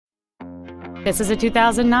This is a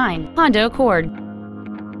 2009 Honda Accord.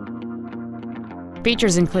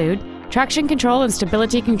 Features include traction control and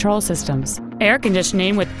stability control systems, air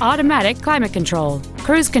conditioning with automatic climate control,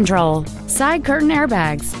 cruise control, side curtain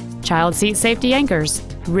airbags, child seat safety anchors,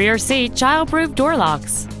 rear seat child-proof door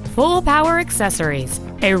locks, full power accessories,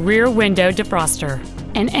 a rear window defroster,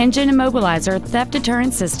 an engine immobilizer theft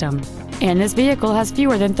deterrent system, and this vehicle has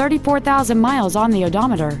fewer than 34,000 miles on the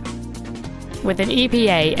odometer. With an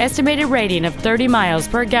EPA estimated rating of 30 miles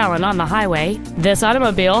per gallon on the highway, this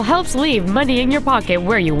automobile helps leave money in your pocket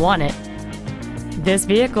where you want it. This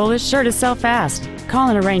vehicle is sure to sell fast. Call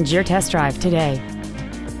and arrange your test drive today.